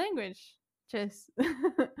speak two language. Just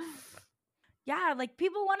Yeah, like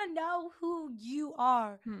people want to know who you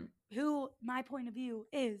are, Hmm. who my point of view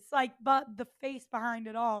is, like, but the face behind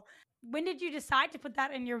it all. When did you decide to put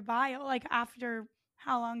that in your bio? Like, after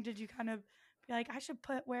how long did you kind of be like, I should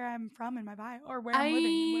put where I'm from in my bio or where I'm living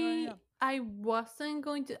and where I am? I wasn't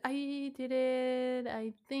going to. I did it.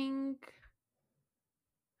 I think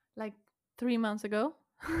like 3 months ago.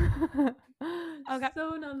 Okay.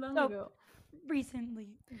 So not long So ago.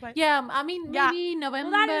 recently, but Yeah, I mean yeah. maybe Well,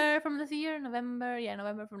 that is, November from last year. November, yeah,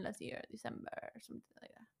 November from last year, December, something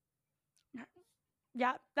like that.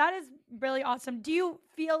 yeah, that is really awesome. Do you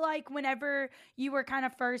feel like whenever you were kind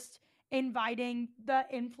of first inviting the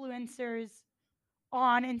influencers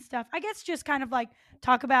on and stuff, I guess just kind of like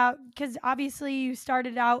talk about, because obviously you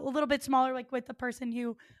started out a little bit smaller, like with the person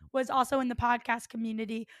who was also in the podcast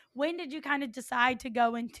community. When did you kind of decide to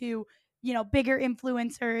go into, bigger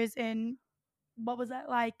influencers, and what was that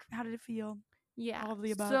like? How did it feel? Yeah. All of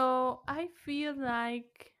the above. So I feel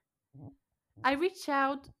like I reached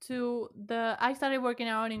out to I started working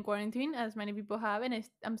out in quarantine, as many people have, and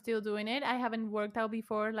I'm still doing it. I haven't worked out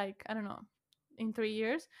before, like, I don't know, in 3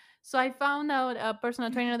 years. So I found out a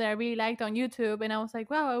personal trainer that I really liked on YouTube, and I was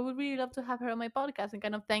like, wow, I would really love to have her on my podcast and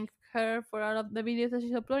kind of thank her for all of the videos that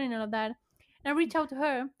she's uploading and all of that. And I reached out to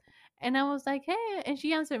her, and I was like, hey, and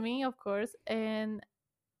she answered me, of course, and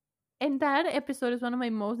that episode is one of my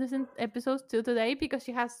most listened episodes till today because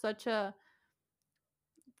she has such a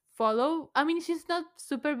follow. I mean, she's not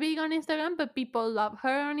super big on Instagram, but people love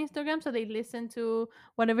her on Instagram, so they listen to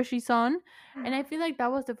whatever she's on. And I feel like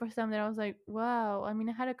that was the first time that I was like, wow. I mean,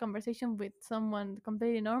 I had a conversation with someone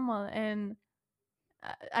completely normal, and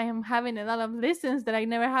I am having a lot of listens that I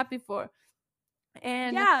never had before.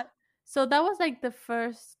 And Yeah. so that was like the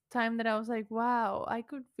first time that I was like, wow, I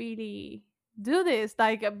could really do this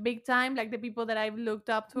like a big time, like the people that I've looked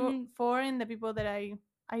up to Mhm. for and the people that I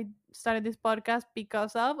started this podcast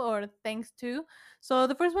because of or thanks to. So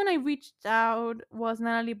the first one I reached out was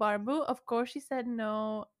Natalie Barbu. Of course, she said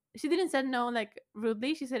no. She didn't said no like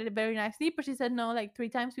rudely. She said it very nicely, but she said no like 3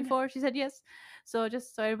 times before she said yes. So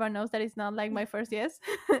just so everyone knows that it's not like my first yes.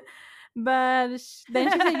 But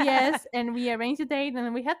then she said yes, and we arranged a date,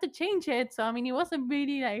 and we had to change it. So I mean, it was a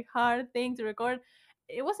really like hard thing to record.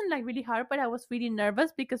 It wasn't like really hard, but I was really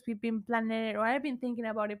nervous because we've been planning it, or I've been thinking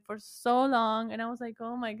about it for so long, and I was like,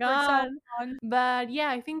 oh my For so god. long. But yeah,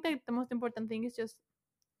 I think that the most important thing is just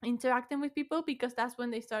interacting with people because that's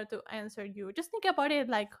when they start to answer you. Just think about it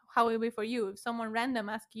like how it will be for you. If someone random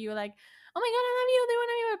asks you like, oh my god, I love you, they want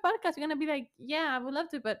to be my podcast, you're gonna be like, yeah, I would love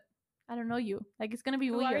to, but I don't know you. Like it's gonna be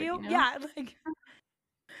Who are weird, you? Yeah, like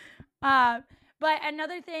uh but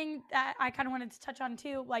another thing that I kind of wanted to touch on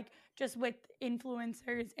too, like just with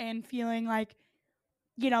influencers and feeling like,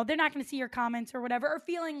 they're not going to see your comments or whatever, or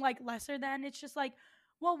feeling like lesser than. It's just like,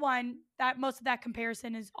 well, one, that most of that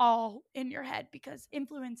comparison is all in your head because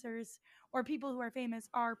influencers or people who are famous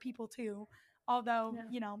are people too. Although,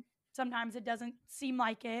 Yeah. sometimes it doesn't seem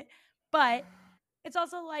like it. But it's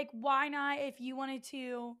also like, why not, if you wanted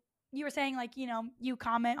to, you were saying like, you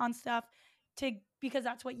comment on stuff to, because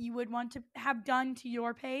that's what you would want to have done to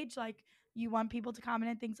your page. Like, you want people to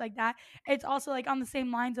comment and things like that. It's also like on the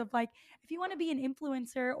same lines of like, if you want to be an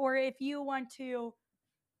influencer or if you want to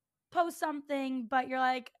post something but you're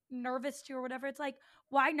like nervous to or whatever, it's like,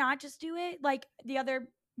 why not just do it? Like the other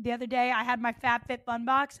day I had my FabFitFun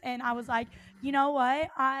box and I was like, you know what?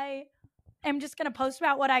 I am just gonna post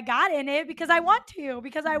about what I got in it because I want to,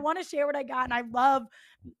 because I want to share what I got. And I love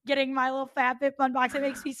getting my little FabFitFun box. It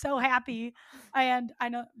makes me so happy. And I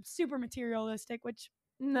know I'm super materialistic, which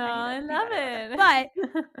No, I need I to be love better at it. But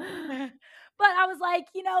but I was like,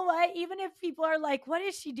 you know what? Even if people are like, what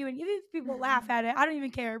is she doing? Even if people laugh at it, I don't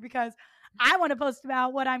even care because I want to post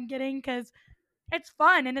about what I'm getting because it's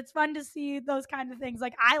fun and it's fun to see those kind of things.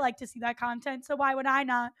 Like I like to see that content. So why would I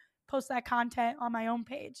not post that content on my own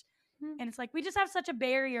page? And it's like we just have such a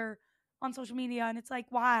barrier on social media and it's like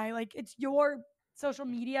why? Like it's your social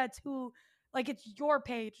media, it's who, like it's your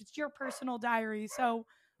page, it's your personal diary. So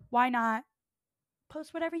why not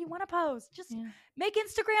post whatever you want to post? Just Yeah. make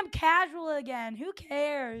Instagram casual again. Who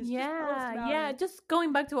cares? Just post Yeah, about yeah. it. Just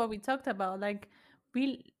going back to what we talked about, like,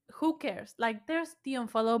 who cares? Like, there's the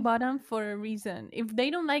unfollow button for a reason. If they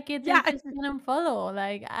don't like it, they Yeah. just can unfollow.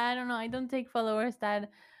 Like, I don't know. I don't take followers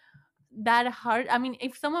that hard. I mean,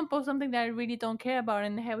 if someone posts something that I really don't care about,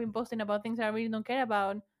 and they have been posting about things that I really don't care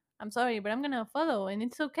about, I'm sorry, but I'm gonna follow, and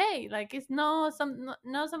it's okay. Like, it's not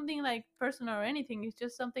something like personal or anything. It's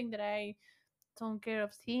just something that I don't care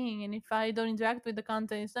of seeing, and if I don't interact with the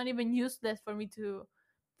content, it's not even useless for me to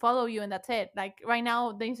follow you, and that's it. Like right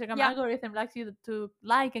now, the Instagram Yeah. algorithm likes you to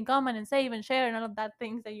like and comment and save and share and all of that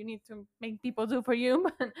things that you need to make people do for you.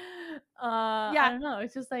 But I Yeah. don't know.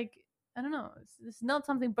 It's just like, I don't know. It's not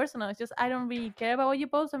something personal. It's just I don't really care about what you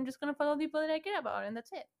post. I'm just gonna follow people that I care about, and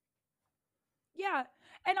that's it. Yeah.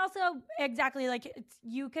 And also, exactly, like it's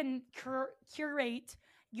you can curate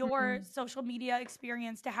your Mm-mm. social media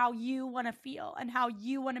experience to how you want to feel and how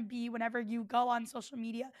you want to be whenever you go on social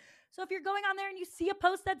media. So if you're going on there and you see a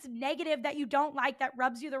post that's negative that you don't like, that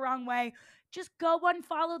rubs you the wrong way, just go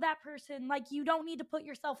unfollow that person. Like you don't need to put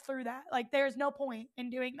yourself through that. Like there's no point in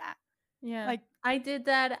doing that. Yeah, Like I did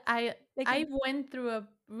that. they I can went through a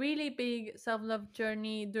really big self-love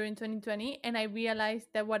journey during 2020, and I realized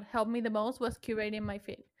that what helped me the most was curating my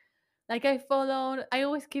feed. Like I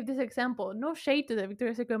always give this example. No shade to the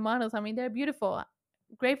Victoria's Secret models. I mean, they're beautiful.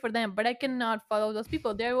 Great for them, but I cannot follow those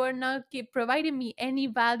people. They were not providing me any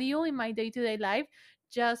value in my day-to-day life,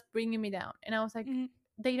 just bringing me down. And I was like, mhm.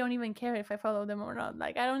 they don't even care if I follow them or not.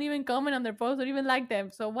 Like, I don't even comment on their posts or even like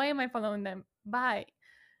them. So why am I following them? Bye.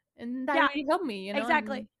 And that Yeah, really helped me,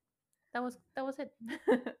 exactly. and that was it.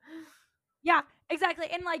 Yeah, exactly.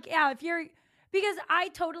 And like, yeah, if you're, because I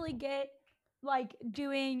totally get like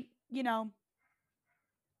doing,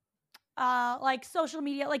 like social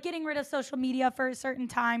media, like getting rid of social media for a certain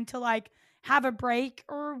time to like have a break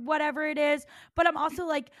or whatever it is. But I'm also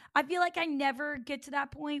like, I feel like I never get to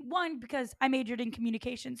that point. One, because I majored in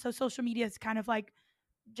communication. So social media is kind of like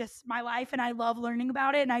just my life and I love learning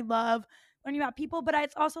about it and I love learning about people. But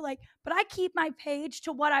it's also like, but I keep my page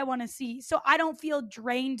to what I want to see. So I don't feel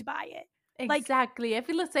drained by it. Like, Exactly. I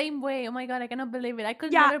feel the same way. Oh my god, I cannot believe it. I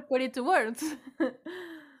could yeah, never put it to words.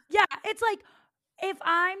 yeah. It's like, if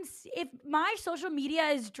my social media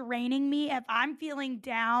is draining me, if I'm feeling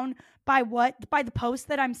down by the posts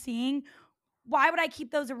that I'm seeing, why would I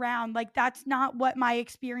keep those around? Like that's not what my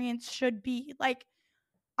experience should be. Like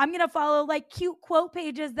I'm going to follow like cute quote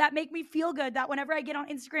pages that make me feel good, that whenever I get on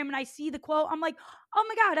Instagram and I see the quote, I'm like, "Oh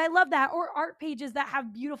my god, I love that." Or art pages that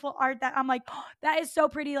have beautiful art that I'm like, oh, "That is so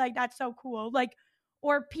pretty, like that's so cool." Like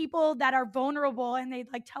or people that are vulnerable and they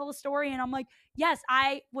like tell a story and I'm like, "Yes,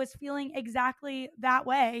 I was feeling exactly that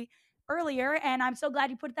way earlier and I'm so glad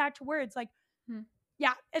you put that to words." Like Hmm.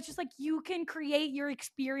 yeah, it's just like you can create your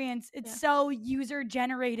experience. It's Yeah. so user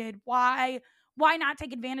generated. Why not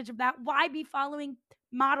take advantage of that? Why be following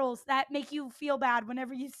models that make you feel bad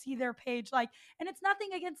whenever you see their page? Like, and it's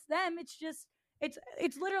nothing against them. It's just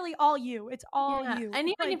it's literally all you. It's all Yeah. you. And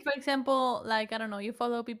even if, Like, for example, like, I don't know, you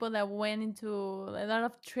follow people that went into a lot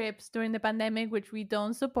of trips during the pandemic, which we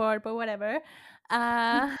don't support, but whatever.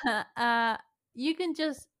 Uh, uh, you can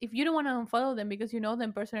just, if you don't want to unfollow them because you know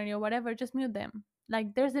them personally or whatever, just mute them.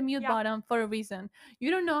 Like, there's a mute yeah. button for a reason.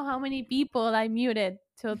 You don't know how many people I muted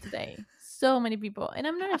till today. So many people. And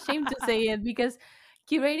I'm not ashamed to say it, because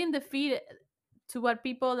curating the feed to what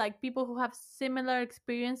people like, people who have similar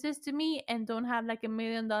experiences to me and don't have like $1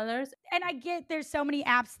 million. And I get there's so many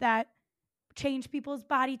apps that change people's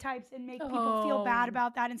body types and make people feel bad Oh,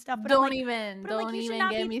 about that and stuff. don't But I'm like, don't you should even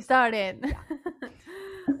not get be. me started. Yeah.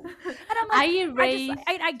 And I'm like, I I just erase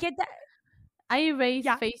I get that. I erased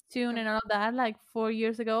Yeah. Facetune and all of that like 4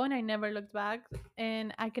 years ago, and I never looked back.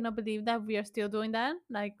 And I cannot believe that we are still doing that.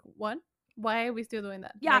 Like, what? Why are we still doing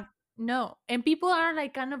that? Yeah. Like, no. And people are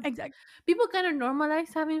like Exactly. people kind of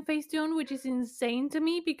normalize having Facetune, which is insane to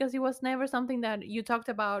me because it was never something that you talked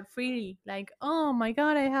about freely. Like, oh my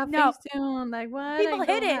god, I have No. Facetune. Like, what? I People hit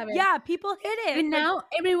don't it. have it. Yeah, people hit it. And Like, now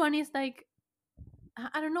everyone is like,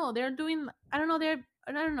 I don't know. They're doing. I don't know.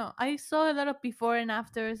 I don't know. I saw a lot of before and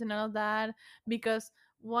afters and all of that because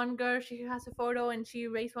one girl, she has a photo and she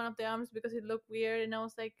raised one of the arms because it looked weird, and I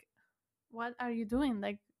was like, "What are you doing?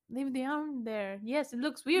 Like, leave the arm there. Yes, it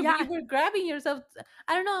looks weird, but yeah. you were grabbing yourself.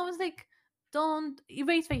 I don't know. I was like, don't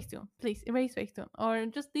erase Facetune, please erase Facetune, or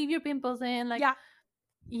just leave your pimples in. Like, Yeah.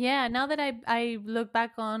 yeah, now that I look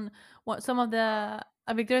back on what some of the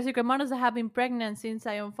Victoria's Secret models that have been pregnant since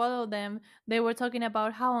I unfollowed them, they were talking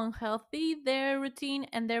about how unhealthy their routine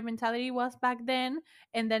and their mentality was back then,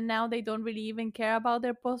 and then now they don't really even care about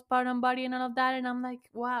their postpartum body and all of that. And I'm like,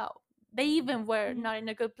 wow, they even were Mhm. not in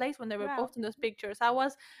a good place when they were Wow. posting those pictures. I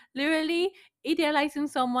was literally idealizing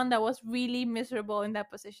someone that was really miserable in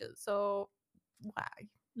that position. So why?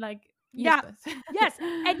 Like, Yeah. useless. Yes.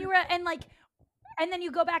 And you were, and then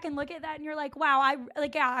you go back and look at that and you're like, wow,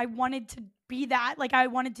 I wanted to be that. Like, I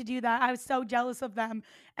wanted to do that. I was so jealous of them.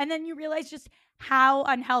 And then you realize just how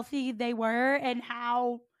unhealthy they were and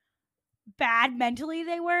how bad mentally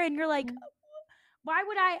they were. And you're like, why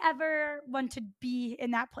would I ever want to be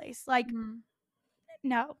in that place? Like, Mhm.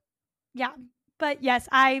 no. Yeah. But yes,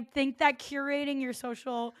 I think that curating your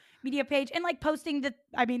social media page and like posting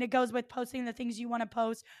it goes with posting the things you want to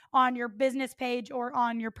post on your business page or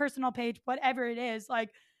on your personal page, whatever it is,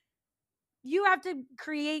 like you have to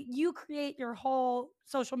create your whole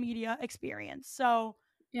social media experience. So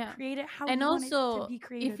Yeah. create it how And you want it to also, be if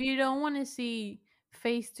created. you don't want to see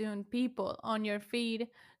Facetune people on your feed,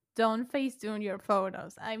 don't Facetune your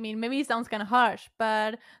photos. I mean, maybe it sounds kind of harsh,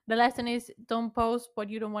 but the lesson is don't post what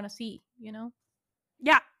you don't want to see, you know?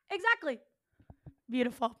 Yeah, exactly.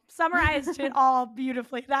 Beautiful. Summarized it all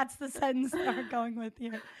beautifully. That's the sentence that we're going with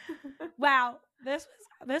here. Wow, this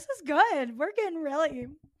is good. We're getting really.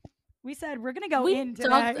 We said we're gonna go We in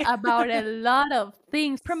talked today. about a lot of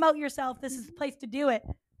things. Promote yourself. This is the place to do it.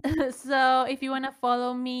 So if you want to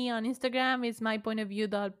follow me on Instagram, it's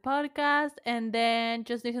mypointofview.podcast, and then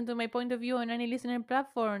just listen to my point of view on any listening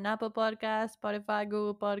platform: Apple Podcast, Spotify,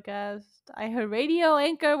 Google Podcast, iHeartRadio,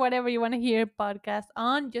 Anchor, whatever you want to hear podcast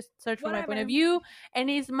on. Just search for my point of Whatever. view, and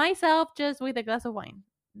it's myself just with a glass of wine,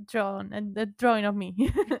 the drawing of me.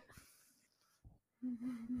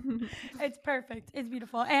 It's perfect. It's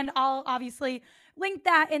beautiful. And I'll obviously link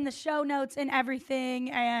that in the show notes and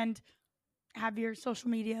everything and have your social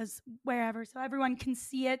medias wherever so everyone can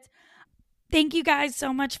see it. Thank you guys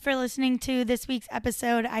so much for listening to this week's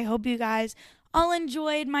episode. I hope you guys all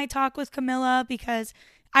enjoyed my talk with Camilla because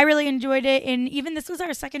I really enjoyed it. And even this was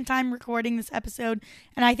our second time recording this episode.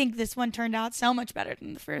 And I think this one turned out so much better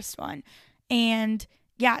than the first one. And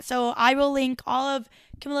yeah, so I will link all of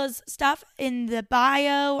Camilla's stuff in the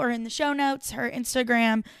bio or in the show notes, her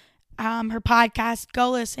Instagram, her podcast.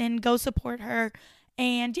 Go listen, go support her.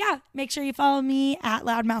 And yeah, make sure you follow me at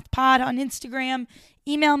loudmouthpod on Instagram.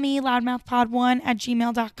 Email me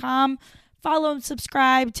loudmouthpod1@gmail.com. Follow and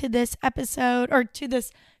subscribe to this episode or to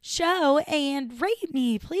this show and rate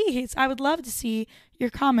me, please. I would love to see your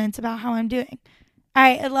comments about how I'm doing. All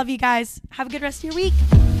right, I love you guys. Have a good rest of your week.